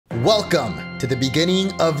Welcome to the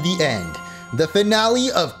beginning of the end, the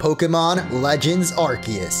finale of Pokemon Legends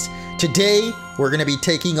Arceus. Today, we're going to be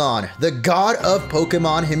taking on the God of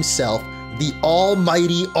Pokemon himself, the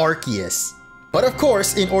almighty Arceus. But of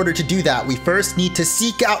course, in order to do that, we first need to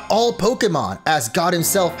seek out all Pokemon, as God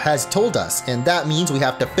himself has told us, and that means we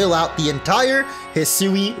have to fill out the entire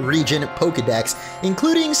Hisui region Pokedex,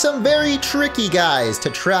 including some very tricky guys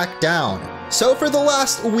to track down. So for the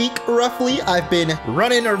last week, roughly, I've been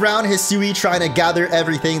running around Hisui trying to gather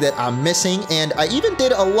everything that I'm missing, and I even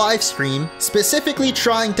did a live stream specifically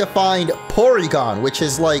trying to find Porygon, which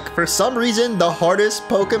is like, for some reason, the hardest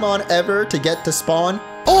Pokemon ever to get to spawn.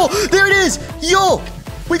 Oh, there it is! Yo!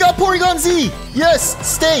 We got Porygon Z! Yes!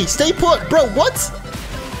 Stay put! Bro, what?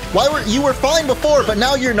 You were fine before, but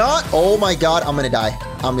now you're not? Oh my god, I'm gonna die.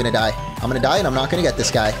 I'm gonna die, and I'm not gonna get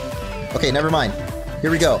this guy. Okay, never mind.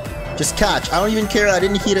 Here we go. Just catch. I don't even care. I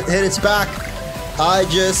didn't hit its back.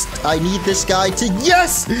 I need this guy to...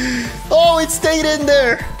 Yes! Oh, it stayed in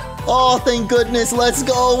there. Oh, thank goodness. Let's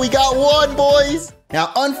go. We got one, boys.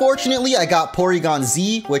 Now, unfortunately, I got Porygon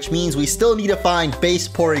Z, which means we still need to find base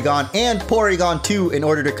Porygon and Porygon 2 in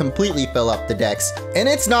order to completely fill up the dex. And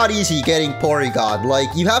it's not easy getting Porygon. Like,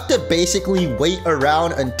 you have to basically wait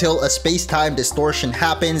around until a space-time distortion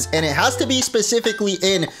happens, and it has to be specifically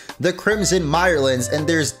in the Crimson Mirelands, and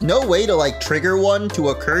there's no way to, like, trigger one to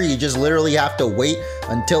occur. You just literally have to wait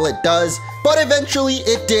until it does. But eventually,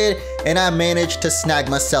 it did, and I managed to snag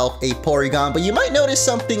myself a Porygon. But you might notice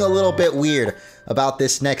something a little bit weird about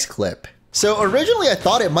this next clip. So originally I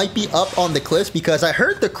thought it might be up on the cliffs because I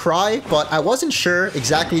heard the cry, but I wasn't sure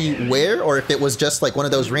exactly where, or if it was just like one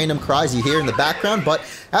of those random cries you hear in the background. But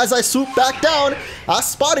as I swooped back down, I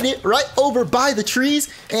spotted it right over by the trees,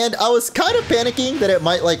 and I was kind of panicking that it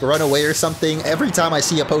might like run away or something. Every time I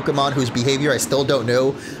see a Pokemon whose behavior I still don't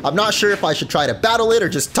know, I'm not sure if I should try to battle it or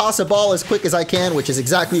just toss a ball as quick as I can, which is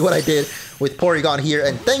exactly what I did with Porygon here,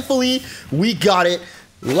 and thankfully we got it.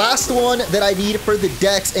 Last one that I need for the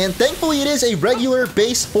dex, and thankfully it is a regular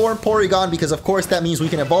base form Porygon, because of course that means we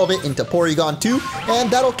can evolve it into Porygon 2,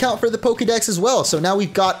 and that'll count for the Pokedex as well. So now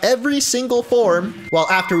we've got every single form, well,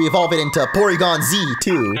 after we evolve it into Porygon Z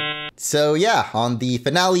too. So yeah, on the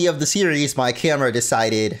finale of the series, my camera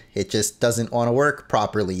decided it just doesn't want to work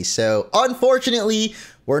properly. So unfortunately,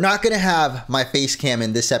 we're not gonna have my face cam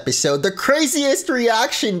in this episode. The craziest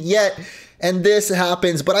reaction yet. And this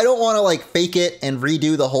happens, but I don't want to like fake it and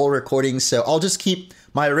redo the whole recording, so I'll just keep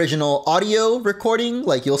my original audio recording.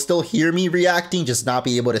 Like, you'll still hear me reacting, just not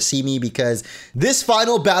be able to see me, because this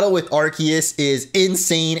final battle with Arceus is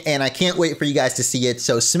insane and I can't wait for you guys to see it.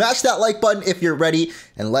 So smash that like button if you're ready,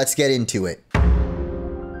 and let's get into it.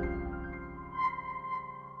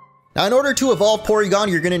 Now, in order to evolve Porygon,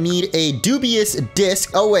 you're going to need a Dubious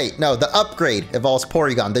Disc. Oh, wait, no, the upgrade evolves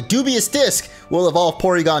Porygon. The Dubious Disc will evolve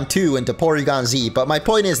Porygon 2 into Porygon Z, but my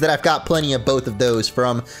point is that I've got plenty of both of those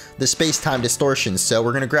from the space-time distortions. So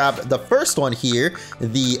we're going to grab the first one here,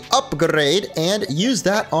 the upgrade, and use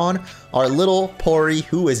that on our little Pory,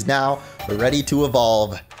 who is now ready to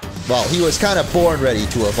evolve. Well, he was kind of born ready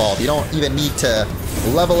to evolve. You don't even need to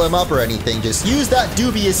level him up or anything. Just use that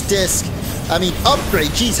Dubious Disc. I mean, upgrade.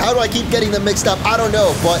 Jeez, how do I keep getting them mixed up? I don't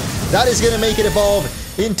know, but that is going to make it evolve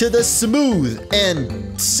into the smooth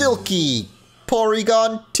and silky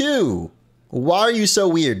Porygon 2. Why are you so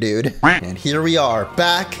weird, dude? And here we are,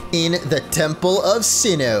 back in the Temple of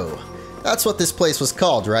Sinnoh. That's what this place was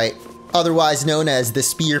called, right? Otherwise known as the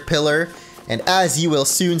Spear Pillar. And as you will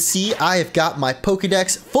soon see, I have got my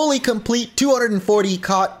Pokedex fully complete, 240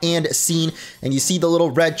 caught and seen, and you see the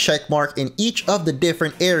little red check mark in each of the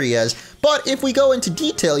different areas. But if we go into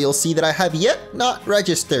detail, you'll see that I have yet not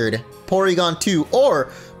registered Porygon 2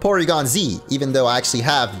 or Porygon Z, even though I actually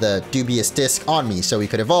have the Dubious Disc on me, so we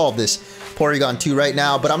could evolve this Porygon 2 right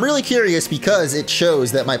now. But I'm really curious because it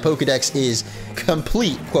shows that my Pokedex is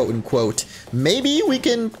complete, quote unquote. Maybe we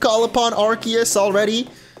can call upon Arceus already.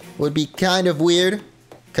 Would be kind of weird,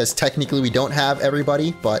 because technically we don't have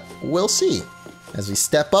everybody, but we'll see. As we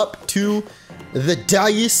step up to the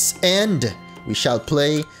dais, and we shall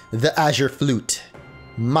play the Azure Flute.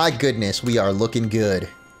 My goodness, we are looking good.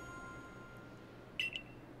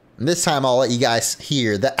 And this time I'll let you guys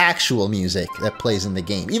hear the actual music that plays in the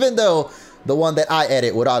game, even though the one that I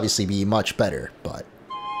edit would obviously be much better, but...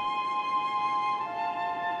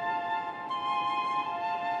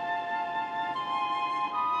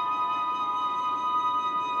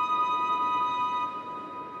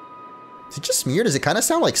 Is it just me, or does it kind of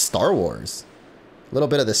sound like Star Wars? A little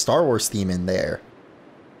bit of the Star Wars theme in there.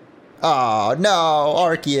 Oh, no,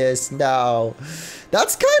 Arceus, no.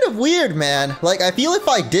 That's kind of weird, man. Like, I feel if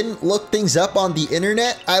I didn't look things up on the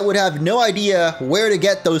internet, I would have no idea where to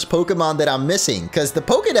get those Pokemon that I'm missing, because the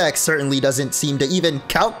Pokedex certainly doesn't seem to even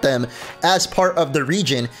count them as part of the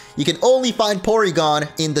region. You can only find Porygon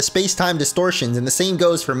in the space-time distortions, and the same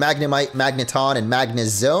goes for Magnemite, Magneton, and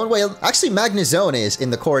Magnezone. Well, actually, Magnezone is in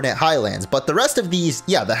the Coronet Highlands, but the rest of these,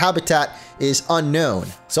 yeah, the habitat is unknown.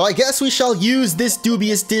 So I guess we shall use this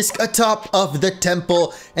dubious disc atop of the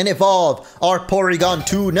temple and evolve our Porygon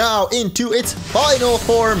 2 now into its final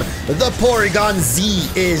form. The Porygon Z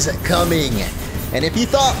is coming. And if you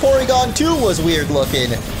thought Porygon 2 was weird looking,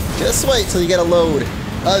 just wait till you get a load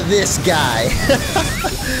of this guy.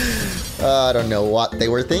 I don't know what they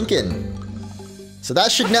were thinking. So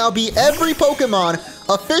that should now be every Pokemon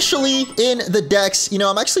officially in the Dex. You know,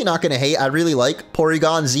 I'm actually not going to hate. I really like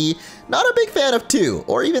Porygon Z. Not a big fan of 2,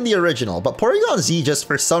 or even the original, but Porygon Z just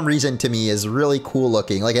for some reason to me is really cool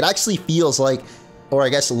looking. Like, it actually feels like, or I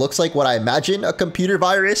guess it looks like what I imagine a computer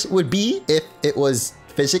virus would be if it was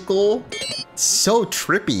physical. It's so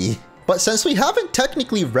trippy. But since we haven't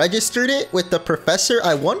technically registered it with the professor,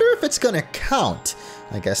 I wonder if it's gonna count.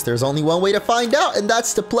 I guess there's only one way to find out, and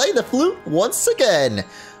that's to play the flute once again.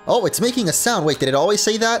 Oh, it's making a sound. Wait, did it always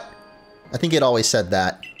say that? I think it always said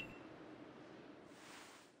that.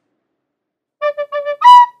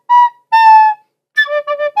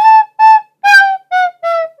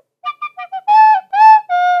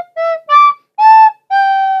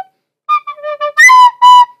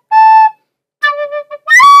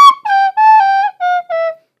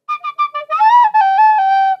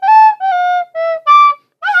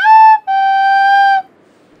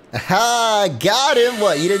 Ha! Got him!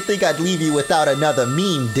 What, you didn't think I'd leave you without another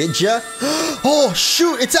meme, did ya? Oh,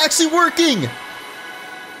 shoot! It's actually working!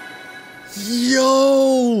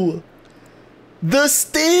 Yo! The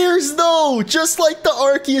stairs, though! Just like the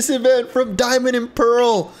Arceus event from Diamond and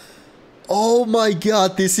Pearl! Oh my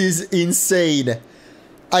god, this is insane.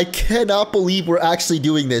 I cannot believe we're actually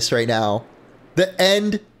doing this right now. The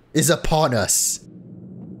end is upon us.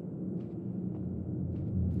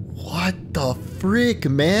 What the frick,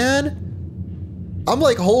 man? I'm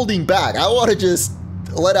like holding back. I want to just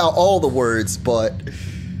let out all the words, but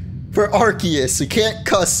for Arceus, we can't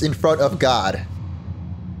cuss in front of God.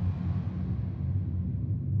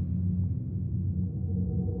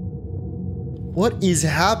 What is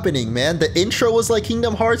happening, man? The intro was like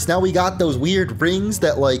Kingdom Hearts. Now we got those weird rings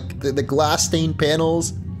that like the glass stained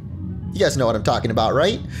panels. You guys know what I'm talking about,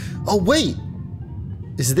 right? Oh, wait.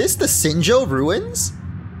 Is this the Sinjo ruins?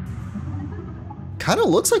 Kind of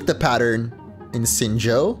looks like the pattern in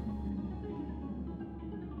Sinjo.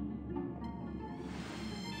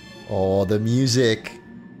 Oh, the music.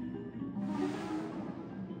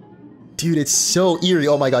 Dude, it's so eerie.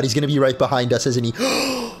 Oh my god, he's gonna be right behind us, isn't he?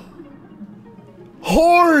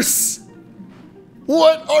 Horse!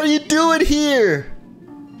 What are you doing here?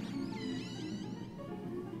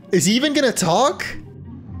 Is he even gonna talk?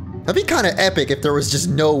 That'd be kind of epic if there was just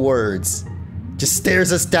no words. Just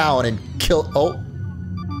stares us down and kill. Oh.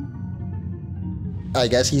 I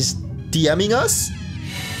guess he's DMing us?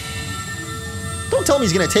 Don't tell me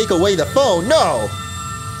he's gonna take away the phone. No!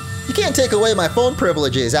 You can't take away my phone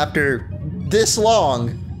privileges after this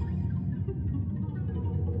long.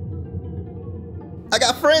 I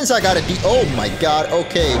got friends I gotta oh my god,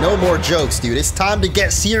 okay, no more jokes, dude. It's time to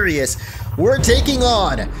get serious. We're taking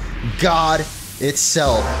on God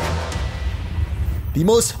itself. The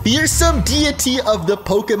most fearsome deity of the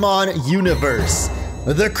Pokemon universe.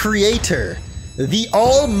 The creator. The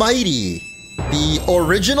almighty. The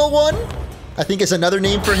original one, I think is another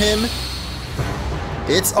name for him.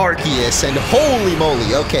 It's Arceus, and holy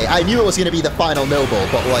moly, okay, I knew it was gonna be the final noble,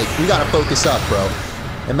 but like, we gotta focus up, bro.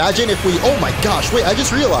 Imagine if we, oh my gosh, wait, I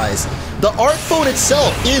just realized, the Arc Phone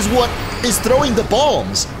itself is what is throwing the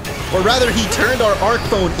bombs. Or rather, he turned our Arc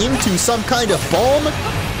Phone into some kind of bomb.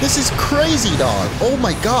 This is crazy, dog. Oh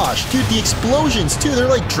my gosh, dude, the explosions too, they're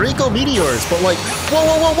like Draco meteors, but like, whoa,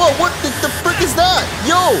 whoa, whoa, whoa, what the frick is that?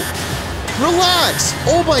 Yo, relax.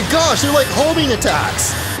 Oh my gosh, they're like homing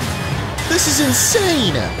attacks. This is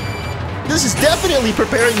insane. This is definitely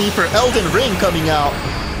preparing me for Elden Ring coming out.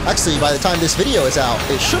 Actually, by the time this video is out,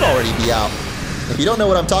 it should already be out. If you don't know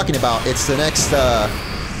what I'm talking about, it's the next,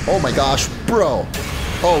 oh my gosh, bro.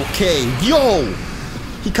 Okay, yo.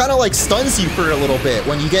 He kind of like stuns you for a little bit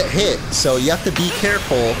when you get hit, so you have to be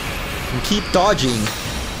careful and keep dodging.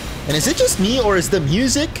 And is it just me, or is the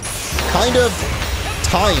music kind of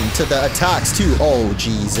timed to the attacks too? Oh,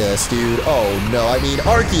 Jesus, dude. Oh, no. I mean,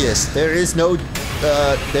 Arceus. There is no,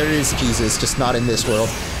 there is Jesus, just not in this world.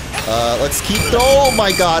 Let's keep... Oh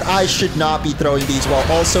my god, I should not be throwing these while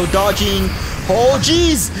also dodging. Oh,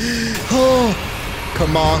 jeez. Oh,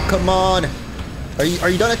 come on, come on. Are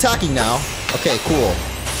you done attacking now? Okay, cool.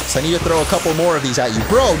 So I need to throw a couple more of these at you.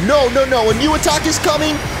 Bro, no, no, no. A new attack is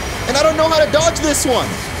coming, and I don't know how to dodge this one.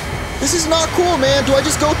 This is not cool, man. Do I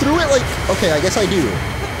just go through it? Like, okay, I guess I do.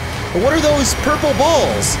 But what are those purple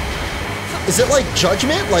balls? Is it like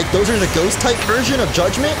Judgment? Like, those are the ghost-type version of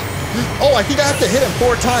Judgment? Oh, I think I have to hit him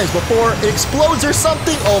 4 times before it explodes or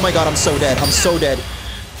something. Oh my god, I'm so dead. I'm so dead.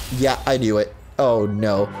 Yeah, I knew it. Oh,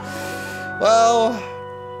 no. Well,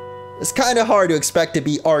 it's kind of hard to expect to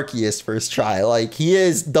beat Arceus first try. Like, he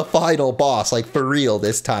is the final boss, like, for real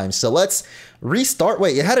this time. So let's restart.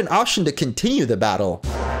 Wait, it had an option to continue the battle.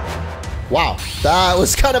 Wow, that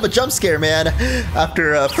was kind of a jump scare, man.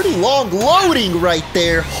 After a pretty long loading right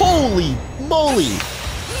there. Holy moly.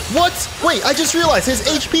 What? Wait, I just realized his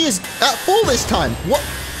HP is at full this time. What?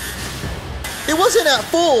 It wasn't at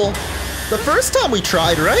full the first time we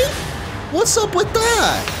tried, right? What's up with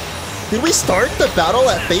that? Did we start the battle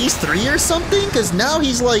at phase 3 or something? Because now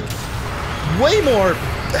he's like way more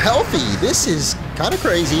healthy. This is kind of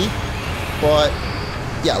crazy. But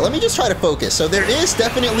yeah, let me just try to focus. So there is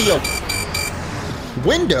definitely a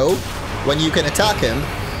window when you can attack him.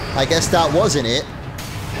 I guess that wasn't it.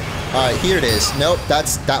 All right, here it is. Nope,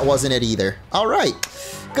 that wasn't it either. All right,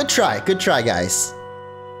 good try, guys.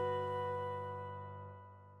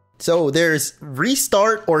 So there's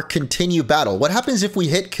restart or continue battle. What happens if we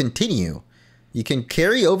hit continue? You can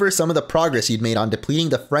carry over some of the progress you'd made on depleting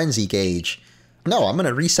the frenzy gauge. No, I'm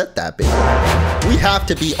gonna reset that, baby. We have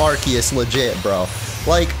to beat Arceus legit, bro.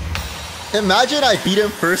 Like, imagine I beat him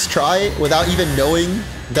first try without even knowing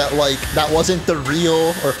that, like, that wasn't the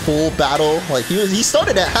real or full battle. Like, he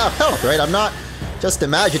started at half health, right? I'm not just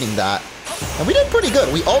imagining that. And we did pretty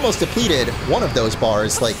good. We almost depleted one of those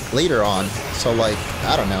bars, like, later on. So, like,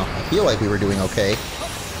 I don't know. I feel like we were doing okay.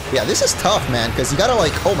 Yeah, this is tough, man, because you gotta,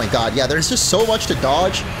 like, oh my god, yeah, there's just so much to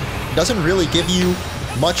dodge. It doesn't really give you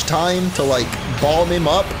much time to, like, ball him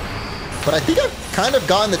up. But I think I've kind of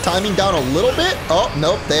gotten the timing down a little bit. Oh,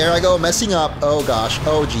 nope, there I go, messing up. Oh gosh,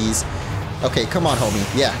 oh geez. Okay, come on, homie.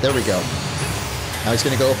 Yeah, there we go. Now he's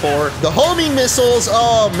gonna go for the homing missiles.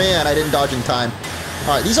 Oh man, I didn't dodge in time.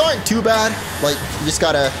 All right, these aren't too bad. Like, you just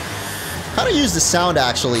gotta kind of use the sound,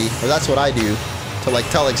 actually, or that's what I do, to like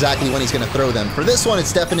tell exactly when he's gonna throw them. For this one,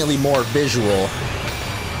 it's definitely more visual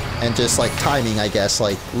and just like timing, I guess,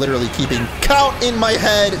 like literally keeping count in my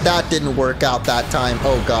head. That didn't work out that time.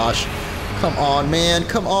 Oh gosh. Come on, man.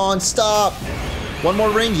 Come on, stop. One more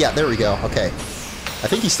ring? Yeah, there we go. Okay. I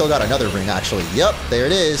think he's still got another ring, actually. Yep, there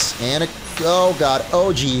it is. And oh god.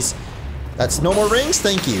 Oh geez. That's no more rings?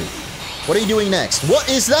 Thank you. What are you doing next? What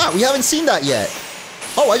is that? We haven't seen that yet.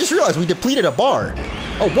 Oh, I just realized we depleted a bar.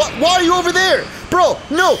 Oh, what? Why are you over there? Bro,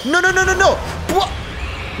 no, no, no, no, no, no. What?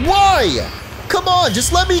 Why? Come on,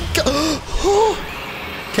 just let me go.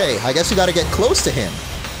 Okay, I guess we gotta get close to him.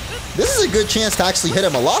 This is a good chance to actually hit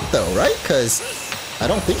him a lot, though, right? Because I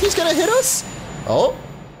don't think he's gonna hit us. Oh,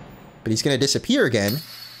 but he's gonna disappear again.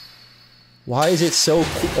 Why is it so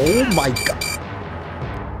cool? Oh my god.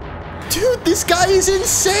 Dude, this guy is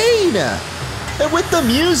insane. And with the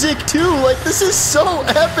music, too. Like, this is so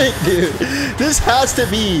epic, dude. This has to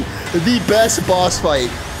be the best boss fight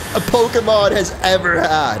a Pokemon has ever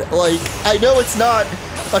had. Like, I know it's not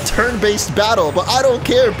a turn-based battle, but I don't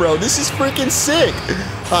care, bro. This is freaking sick.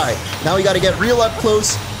 All right, now we got to get real up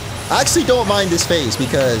close. I actually don't mind this phase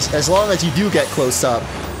because as long as you do get close up,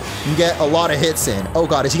 you get a lot of hits in. Oh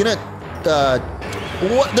god, is he gonna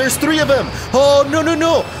what? There's 3 of them. Oh no, no,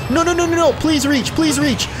 no, no, no, no, no, no. Please reach, please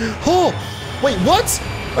reach. Oh wait, what?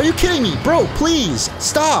 Are you kidding me, bro? Please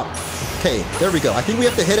stop. Okay, there we go. I think we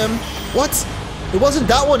have to hit him. What? It wasn't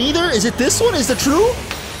that one either? Is it this one? Is the true?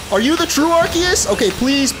 Are you the true Arceus? Okay,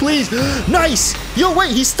 please, please. Nice. Yo,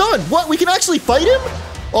 wait, he's stunned. What? We can actually fight him?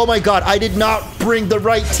 Oh my god, I did not bring the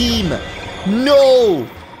right team. No.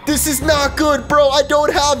 This is not good, bro. I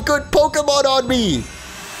don't have good Pokemon on me.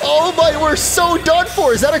 Oh my, we're so done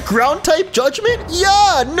for. Is that a ground type Judgment?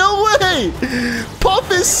 Yeah, no way.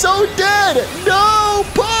 Puff is so dead. No,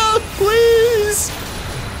 Puff, please.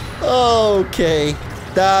 Okay.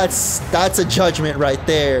 That's a Judgment right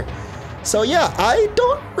there. So yeah, I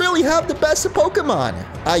don't really have the best of Pokemon.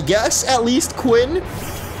 I guess at least Quinn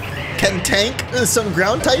can tank some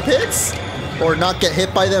ground type hits or not get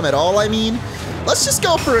hit by them at all, I mean. Let's just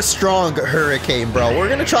go for a strong Hurricane, bro. We're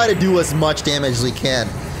gonna try to do as much damage as we can.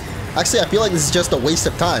 Actually, I feel like this is just a waste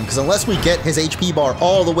of time because unless we get his HP bar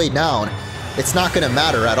all the way down, it's not gonna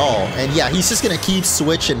matter at all. And yeah, he's just gonna keep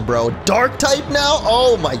switching, bro. Dark type now?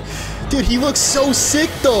 Oh my. Dude, he looks so sick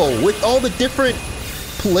though, with all the different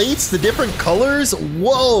plates, the different colors.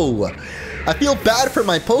 Whoa. I feel bad for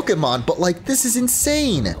my Pokemon, but like, this is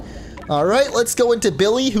insane. All right, let's go into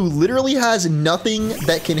Billy, who literally has nothing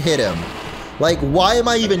that can hit him. Like, why am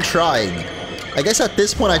I even trying? I guess at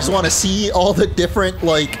this point, I just want to see all the different,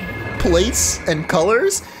 like, plates and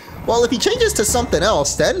colors. Well, if he changes to something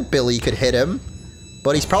else, then Billy could hit him.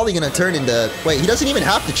 But he's probably going to turn into... Wait, he doesn't even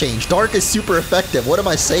have to change. Dark is super effective. What am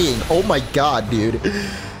I saying? Oh my god, dude.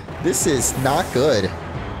 This is not good.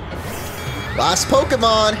 Last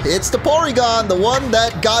Pokemon. It's the Porygon, the one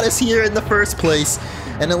that got us here in the first place.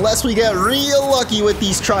 And unless we get real lucky with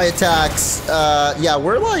these tri-attacks, yeah,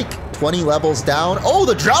 we're like 20 levels down. Oh,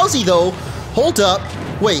 the Drowsy, though. Hold up.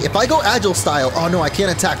 Wait, if I go Agile style... Oh, no, I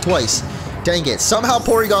can't attack twice. Dang it. Somehow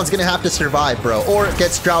Porygon's gonna have to survive, bro. Or it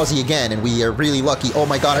gets Drowsy again, and we are really lucky. Oh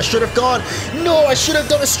my god, I should have gone. No, I should have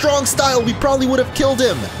done a strong style. We probably would have killed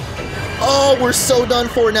him. Oh, we're so done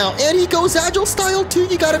for now. And he goes Agile style, too?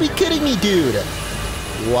 You gotta be kidding me, dude.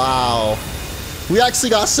 Wow. We actually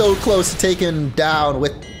got so close to taking him down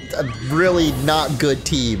with a really not good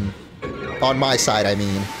team. On my side, I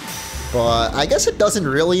mean. But I guess it doesn't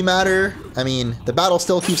really matter. I mean, the battle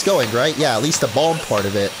still keeps going, right? Yeah, at least the bomb part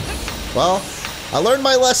of it. Well, I learned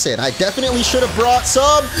my lesson. I definitely should have brought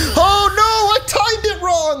some... Oh, no! I timed it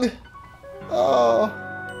wrong! Oh.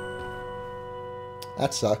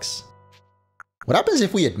 That sucks. What happens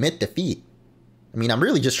if we admit defeat? I mean, I'm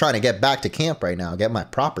really just trying to get back to camp right now, get my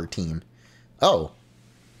proper team. Oh.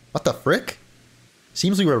 What the frick?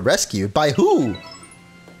 Seems we were rescued. By who?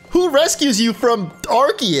 Who rescues you from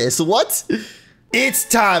Arceus? What? It's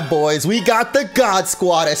time, boys. We got the God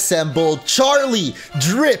Squad assembled. Charlie,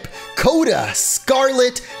 Drip, Koda,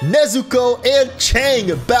 Scarlet, Nezuko, and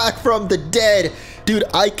Chang back from the dead. Dude,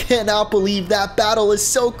 I cannot believe that battle is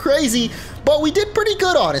so crazy, but we did pretty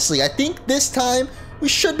good, honestly. I think this time we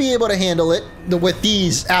should be able to handle it with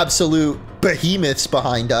these absolute behemoths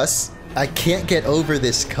behind us. I can't get over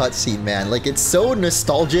this cutscene, man. Like, it's so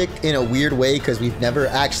nostalgic in a weird way because we've never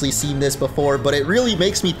actually seen this before, but it really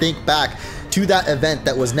makes me think back to that event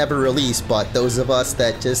that was never released, but those of us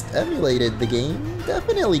that just emulated the game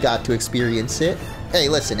definitely got to experience it. Hey,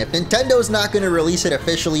 listen, if Nintendo's not going to release it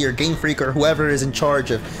officially, or Game Freak or whoever is in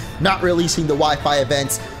charge of not releasing the Wi-Fi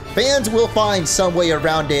events, fans will find some way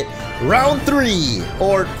around it. Round 3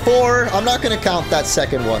 or 4, I'm not going to count that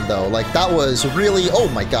second one though. Like, that was really, oh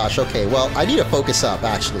my gosh, okay, well, I need to focus up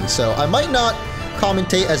actually, so I might not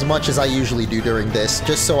commentate as much as I usually do during this,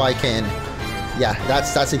 just so I can... Yeah,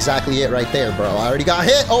 that's exactly it right there, bro. I already got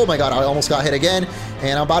hit. Oh my god, I almost got hit again.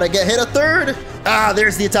 And I'm about to get hit a third. Ah,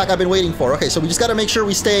 there's the attack I've been waiting for. Okay, so we just got to make sure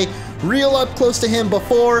we stay real up close to him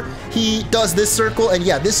before he does this circle. And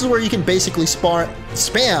yeah, this is where you can basically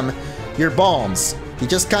spam your bombs. He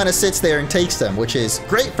just kind of sits there and takes them, which is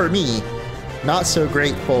great for me. Not so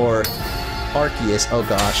great for Arceus. Oh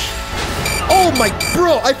gosh. Oh my,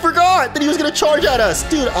 bro, I forgot that he was going to charge at us.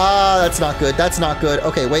 Dude, that's not good. That's not good.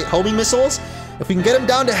 Okay, wait, homing missiles? If we can get him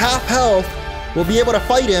down to half health, we'll be able to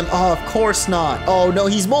fight him. Oh, of course not. Oh, no,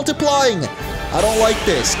 he's multiplying. I don't like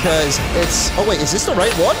this, because it's... Oh, wait, is this the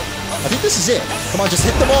right one? I think this is it. Come on, just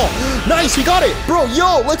hit them all. Nice, we got it. Bro,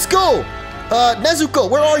 yo, let's go. Nezuko,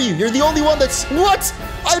 where are you? You're the only one that's... What?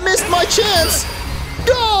 I missed my chance.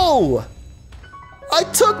 No! I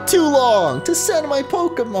took too long to send my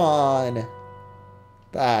Pokemon.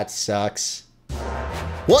 That sucks.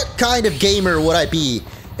 What kind of gamer would I be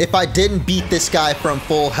if I didn't beat this guy from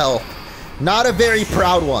full health? Not a very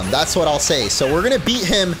proud one, that's what I'll say. So we're gonna beat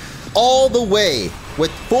him all the way with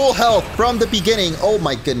full health from the beginning. Oh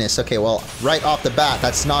my goodness. Okay, well, right off the bat,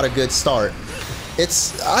 that's not a good start.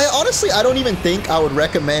 Honestly, I don't even think I would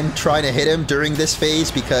recommend trying to hit him during this phase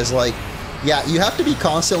because, like, yeah, you have to be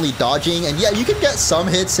constantly dodging, and yeah, you can get some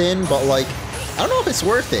hits in, but like, I don't know if it's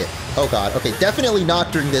worth it. Oh god, okay, definitely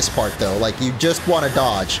not during this part though. Like, you just want to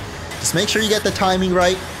dodge. Just make sure you get the timing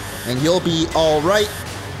right, and you'll be all right.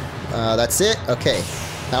 That's it. Okay,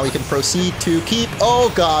 now we can proceed to keep.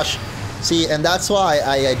 Oh gosh, see, and that's why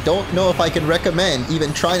I don't know if I can recommend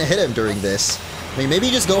even trying to hit him during this. I mean, maybe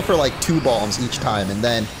just go for like 2 bombs each time, and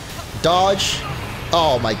then dodge.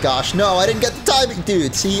 Oh my gosh, no, I didn't get the timing,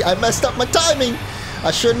 dude. See, I messed up my timing.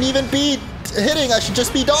 I shouldn't even be hitting, I should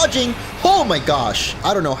just be dodging. Oh my gosh,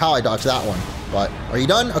 I don't know how I dodged that one, but are you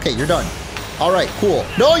done? Okay, you're done. All right, cool.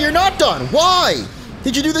 No, you're not done. Why?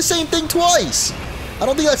 Did you do the same thing twice? I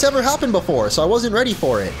don't think that's ever happened before, so I wasn't ready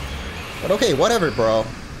for it. But okay, whatever, bro.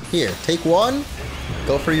 Here, take one.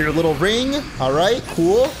 Go for your little ring. All right,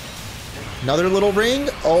 cool. Another little ring.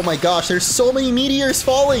 Oh my gosh, there's so many meteors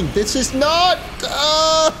falling. This is not...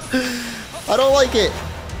 I don't like it.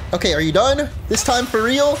 Okay, are you done? This time for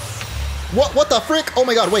real? What the frick? Oh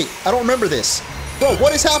my god, wait. I don't remember this. Bro,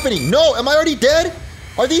 what is happening? No, am I already dead?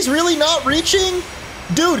 Are these really not reaching?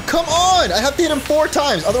 Dude, come on. I have to hit him 4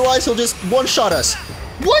 times. Otherwise, he'll just one-shot us.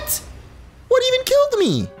 What? What even killed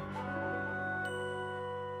me?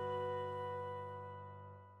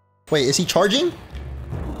 Wait, is he charging?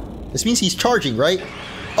 This means he's charging, right?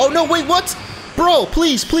 Oh, no, wait, what? Bro,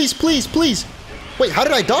 please, please, please, please. Wait, how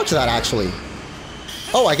did I dodge that, actually?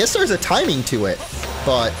 Oh, I guess there's a timing to it.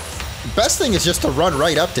 But best thing is just to run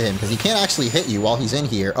right up to him, because he can't actually hit you while he's in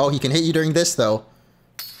here. Oh, he can hit you during this, though.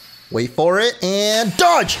 Wait for it, and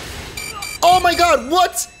dodge! Oh my god,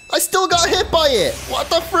 what? I still got hit by it! What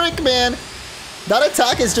the frick, man? That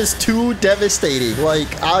attack is just too devastating. Like,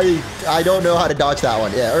 I don't know how to dodge that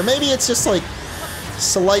one. Yeah, or maybe it's just like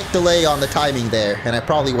slight delay on the timing there, and I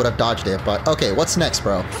probably would have dodged it. But okay, what's next,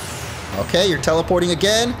 bro? Okay, you're teleporting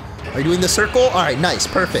again. Are you doing the circle? All right, nice,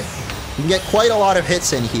 perfect. You can get quite a lot of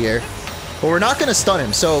hits in here, but we're not gonna stun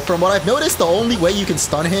him. So from what I've noticed, the only way you can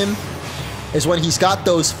stun him is when he's got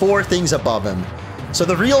those 4 things above him. So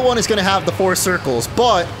the real one is gonna have the 4 circles,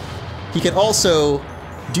 but he can also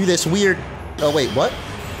do this weird... Oh, wait, what?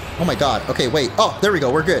 Oh my god. Okay, wait. Oh, there we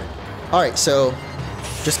go. We're good. All right, so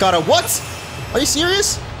just gotta... What? Are you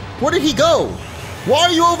serious? Where did he go? Why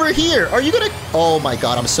are you over here? Are you gonna... Oh my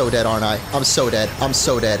god, I'm so dead, aren't I? I'm so dead. I'm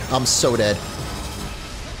so dead. I'm so dead.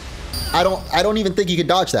 I don't even think you can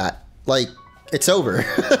dodge that. Like, it's over.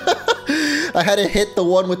 I had to hit the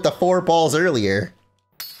one with the 4 balls earlier.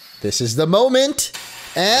 This is the moment.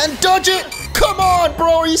 And dodge it! Come on,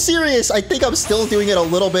 bro, are you serious? I think I'm still doing it a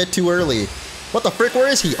little bit too early. What the frick, where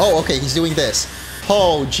is he? Oh, okay, he's doing this.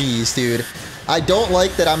 Oh, geez, dude. I don't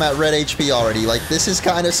like that I'm at red HP already. Like, this is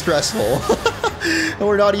kind of stressful. And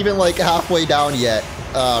we're not even, like, halfway down yet.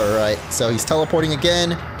 All right, so he's teleporting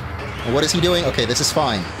again. And what is he doing? Okay, this is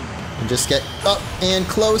fine. And just get up and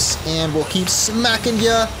close, and we'll keep smacking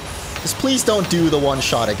ya. Just please don't do the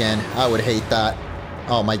one-shot again. I would hate that.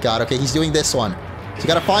 Oh, my God. Okay, he's doing this one. So you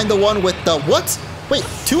gotta find the one with the... What? Wait,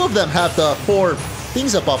 2 of them have the 4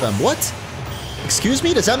 things above them. What? Excuse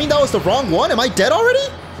me? Does that mean that was the wrong one? Am I dead already?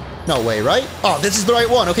 No way, right? Oh, this is the right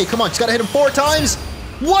one. Okay, come on. Just gotta hit him 4 times.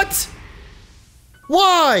 What?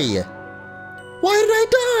 Why? Why did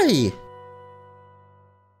I die?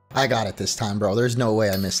 I got it this time, bro. There's no way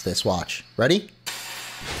I missed this. Watch. Ready?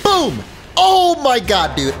 Boom! Oh my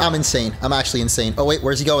god, dude. I'm insane. I'm actually insane. Oh, wait.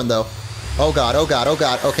 Where's he going, though? Oh god, oh god, oh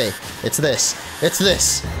god. Okay, it's this. It's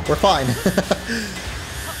this. We're fine.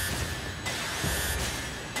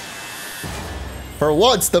 For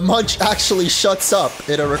once, the munch actually shuts up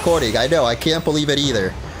in a recording. I know, I can't believe it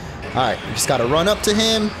either. Alright, we just gotta run up to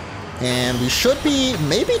him. And we should be,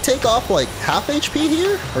 maybe take off like half HP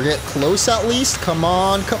here? Or get close at least. Come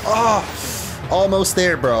on, come on. Oh, almost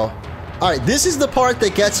there, bro. Alright, this is the part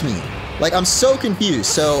that gets me. Like, I'm so confused.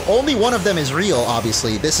 So, only one of them is real,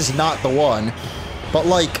 obviously. This is not the one. But,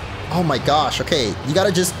 like, oh my gosh. Okay, you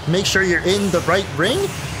gotta just make sure you're in the right ring.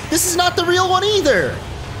 This is not the real one either.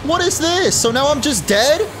 What is this? So now I'm just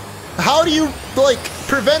dead? How do you, like,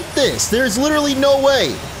 prevent this? There's literally no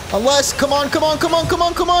way. Unless, come on, come on, come on, come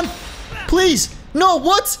on, come on. Please. No,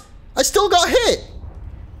 what? I still got hit.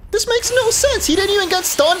 This makes no sense. He didn't even get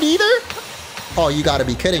stunned either? Oh, you gotta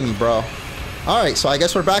be kidding me, bro. Alright, so I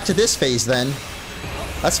guess we're back to this phase then.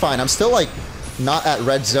 That's fine. I'm still, like, not at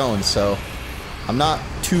red zone, so I'm not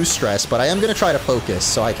too stressed, but I am gonna try to focus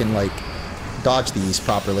so I can, like, dodge these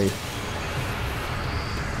properly.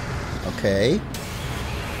 Okay.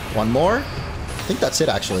 One more. I think that's it,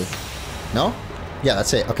 actually. No? Yeah,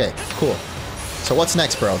 that's it. Okay, cool. So what's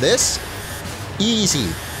next, bro? This?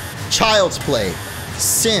 Easy. Child's Play.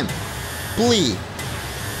 Simp. Blee.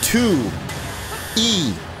 2.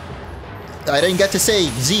 E. I didn't get to say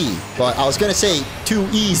Z, but I was gonna say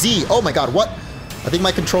 2EZ. Oh my god, what? I think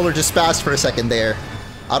my controller just spazzed for a second there.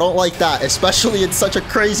 I don't like that, especially in such a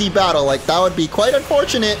crazy battle. Like, that would be quite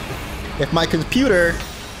unfortunate if my computer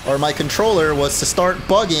or my controller was to start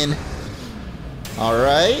bugging.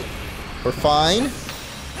 Alright. We're fine.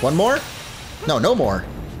 One more? No, no more.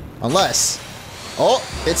 Unless... Oh,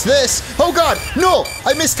 it's this. Oh god, no!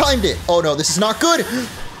 I mistimed it. Oh no, this is not good.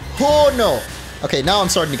 Oh no. Okay, now I'm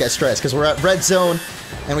starting to get stressed because we're at red zone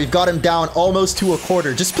and we've got him down almost to a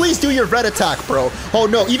quarter. Just please do your red attack, bro. Oh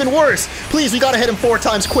no, even worse. Please, we gotta hit him 4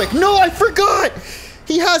 times quick. No, I forgot.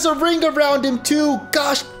 He has a ring around him too.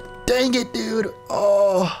 Gosh, dang it, dude.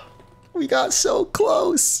 Oh, we got so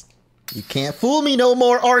close. You can't fool me no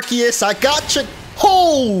more, Arceus. I gotcha.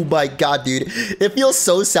 Oh my god, dude. It feels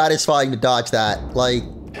so satisfying to dodge that. Like,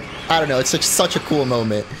 I don't know. It's such a cool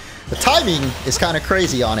moment. The timing is kind of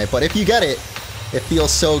crazy on it, but if you get it, It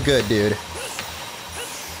feels so good, dude.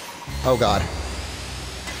 Oh god.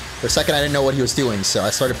 For a second, I didn't know what he was doing, so I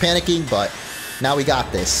started panicking, but now we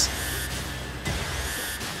got this.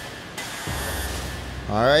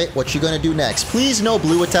 Alright, what you gonna do next? Please no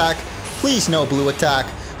blue attack. Please no blue attack.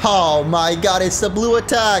 Oh my god, it's the blue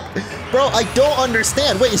attack. Bro, I don't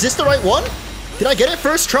understand. Wait, is this the right one? Did I get it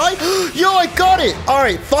first try? Yo, I got it!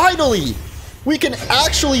 Alright, finally! We can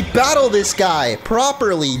actually battle this guy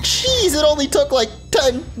properly. Jeez, it only took like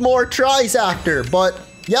 10 more tries after. But,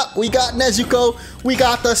 yep, we got Nezuko. We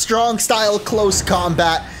got the strong style close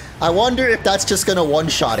combat. I wonder if that's just gonna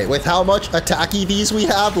one-shot it. With how much attack EVs we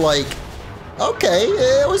have, like... Okay,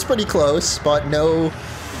 it was pretty close, but no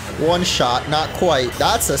one-shot, not quite.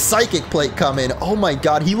 That's a psychic plate coming. Oh my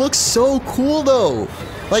god, he looks so cool though.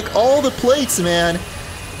 Like all the plates, man.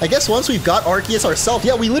 I guess once we've got Arceus ourselves,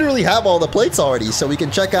 yeah, we literally have all the plates already, so we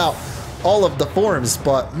can check out all of the forms.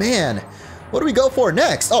 But man, what do we go for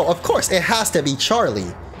next? Oh, of course, it has to be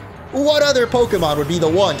Charlie. What other Pokemon would be the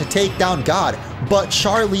one to take down God but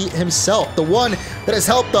Charlie himself? The one that has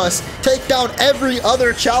helped us take down every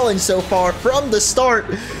other challenge so far from the start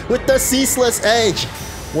with the Ceaseless Edge.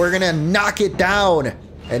 We're gonna knock it down.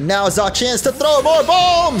 And now is our chance to throw more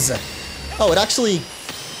bombs! Oh, it actually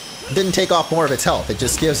didn't take off more of its health. It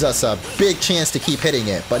just gives us a big chance to keep hitting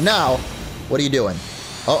it. But now, what are you doing?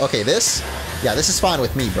 Oh, okay, this? Yeah, this is fine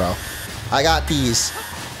with me, bro. I got these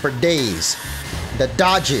for days. The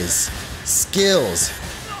dodges, skills.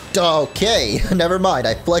 Okay, never mind.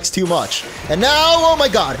 I flexed too much. And now, oh my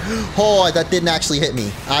god. Oh, that didn't actually hit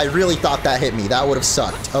me. I really thought that hit me. That would have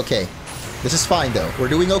sucked. Okay, this is fine though. We're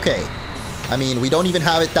doing okay. I mean, we don't even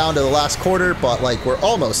have it down to the last quarter, but like we're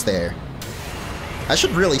almost there. I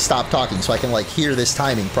should really stop talking so I can like hear this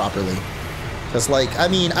timing properly. Because like, I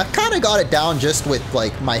mean, I've kind of got it down just with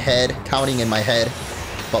like my head, counting in my head.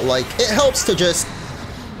 But like, it helps to just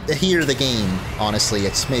hear the game, honestly.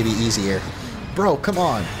 It's maybe easier. Bro, come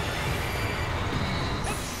on.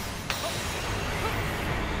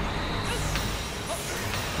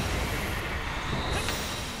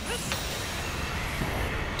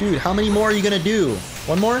 Dude, how many more are you gonna do?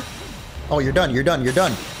 One more? Oh, you're done, you're done, you're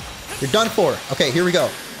done. You're done for. Okay, here we go.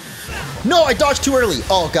 No, I dodged too early.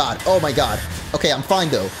 Oh god, oh my god. Okay, I'm fine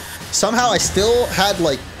though. Somehow I still had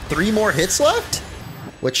like 3 more hits left,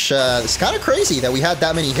 which is kind of crazy that we had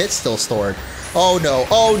that many hits still stored. Oh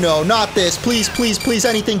no, not this. Please, please, please,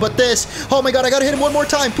 anything but this. Oh my god, I gotta hit him one more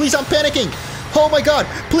time. Please, I'm panicking. Oh my god,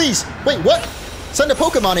 please. Wait, what? Send a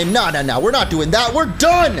Pokemon in. Nah, we're not doing that. We're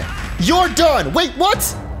done. You're done. Wait,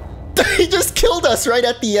 what? He just killed us right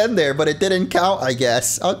at the end there, but it didn't count, I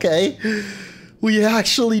guess. Okay. We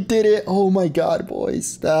actually did it. Oh my god,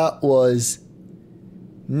 boys. That was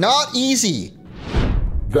not easy.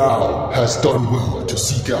 Thou hast done well to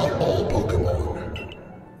seek out all Pokemon.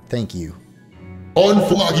 Thank you.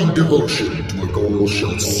 Unflagging devotion to a goal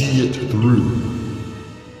shall see it through.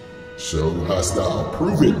 So hast thou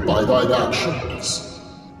proven by thine actions.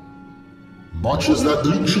 Much as that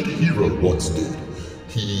ancient hero once did,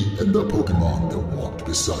 he and the Pokemon that walked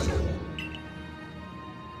beside him.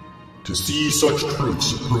 To see such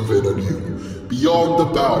truths proven anew, beyond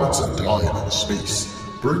the bounds of time and space,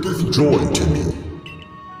 bringeth joy to me.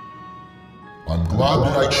 I'm glad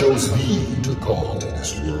that I chose thee to call to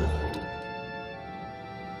this world.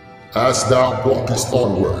 As thou walkest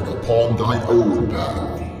onward upon thine own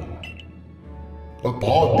path,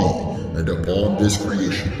 upon me and upon this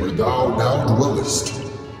creation where thou now dwellest,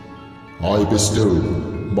 I bestow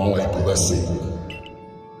my blessing.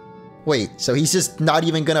 Wait, so he's just not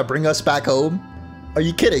even gonna bring us back home? Are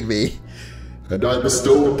you kidding me? And I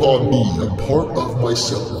bestow upon me a part of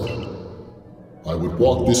myself. I would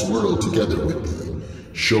walk this world together with thee.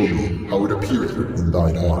 Show me how it appeareth in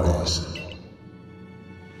thine eyes.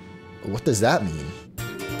 What does that mean?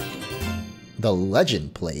 The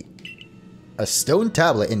Legend Plate. A stone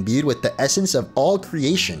tablet imbued with the essence of all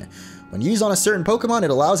creation. When used on a certain Pokemon, it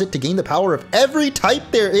allows it to gain the power of every type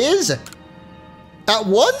there is? At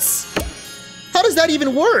once? How does that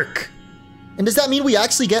even work? And does that mean we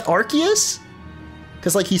actually get Arceus?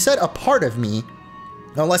 Because like he said, a part of me.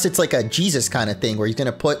 Unless it's like a Jesus kind of thing where he's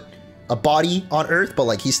gonna put a body on Earth, but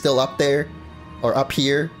like he's still up there or up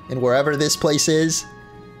here and wherever this place is.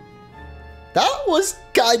 That was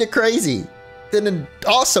kind of crazy in an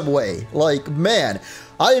awesome way. Like, man,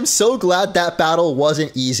 I am so glad that battle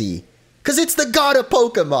wasn't easy. Because it's the God of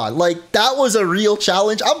Pokemon. Like, that was a real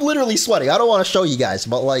challenge. I'm literally sweating. I don't want to show you guys,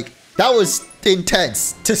 but like, that was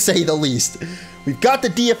intense, to say the least. We've got the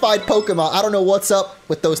deified Pokemon. I don't know what's up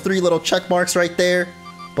with those 3 little check marks right there,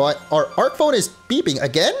 but our art phone is beeping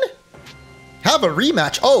again? have a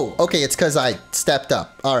rematch. Oh, okay, it's because I stepped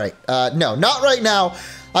up. All right, no, not right now.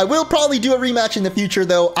 I will probably do a rematch in the future,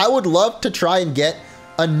 though. I would love to try and get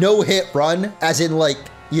a no-hit run, as in, like,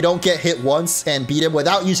 you don't get hit once and beat him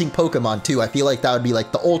without using Pokemon, too. I feel like that would be,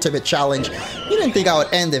 like, the ultimate challenge. You didn't think I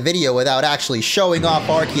would end the video without actually showing off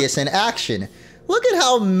Arceus in action. Look at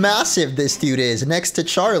how massive this dude is next to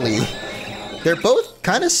Charlie. They're both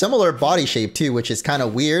kind of similar body shape, too, which is kind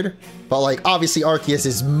of weird. But, like, obviously Arceus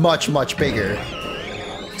is much, much bigger.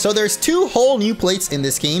 So there's 2 whole new plates in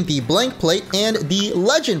this game, the blank plate and the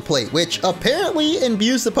legend plate, which apparently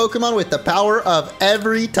imbues the Pokemon with the power of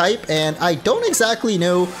every type, and I don't exactly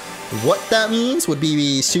know what that means. Would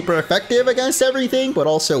be super effective against everything, but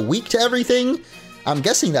also weak to everything? I'm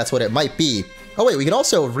guessing that's what it might be. Oh wait, we can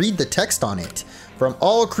also read the text on it. From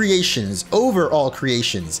all creations, over all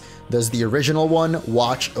creations, does the original one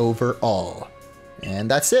watch over all? And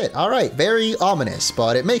that's it. All right, very ominous,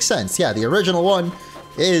 but it makes sense. Yeah, the original one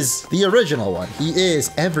is the original one. He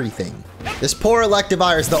is everything. This poor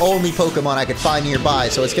Electivire is the only Pokemon I could find nearby,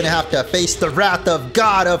 so it's gonna have to face the wrath of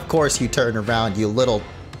God. Of course you turn around, you little...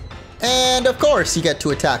 And of course you get to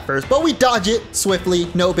attack first, but we dodge it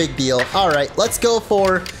swiftly, no big deal. All right, let's go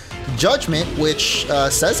for Judgment, which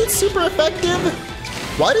says it's super effective.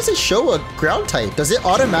 Why does it show a ground type? Does it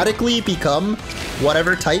automatically become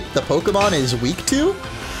whatever type the Pokemon is weak to?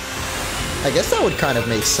 I guess that would kind of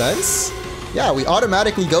make sense. Yeah, we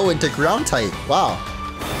automatically go into ground type. Wow.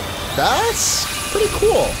 That's pretty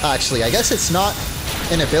cool, actually. I guess it's not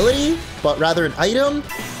an ability, but rather an item.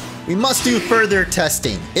 We must do further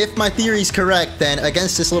testing. If my theory's correct, then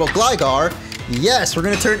against this little Gligar, yes, we're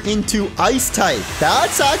gonna turn into Ice type.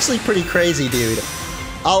 That's actually pretty crazy, dude.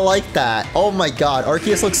 I like that. Oh my god,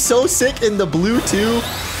 Arceus looks so sick in the blue, too.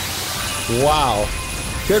 Wow.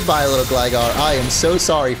 Goodbye, little Gligar. I am so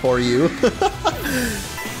sorry for you.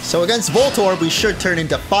 So against Voltorb, we should turn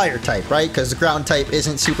into Fire type, right? Because the ground type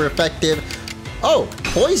isn't super effective. Oh,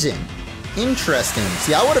 Poison. Interesting.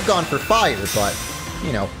 See, I would have gone for Fire, but,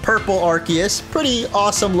 you know, Purple Arceus. Pretty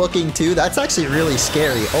awesome looking, too. That's actually really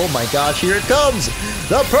scary. Oh my gosh, here it comes!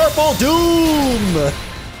 The Purple Doom!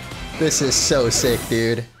 This is so sick,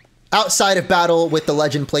 dude. Outside of battle with the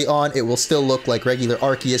legend plate on, it will still look like regular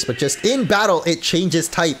Arceus, but just in battle, it changes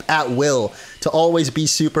type at will to always be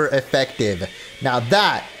super effective. Now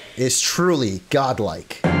that is truly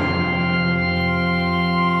godlike.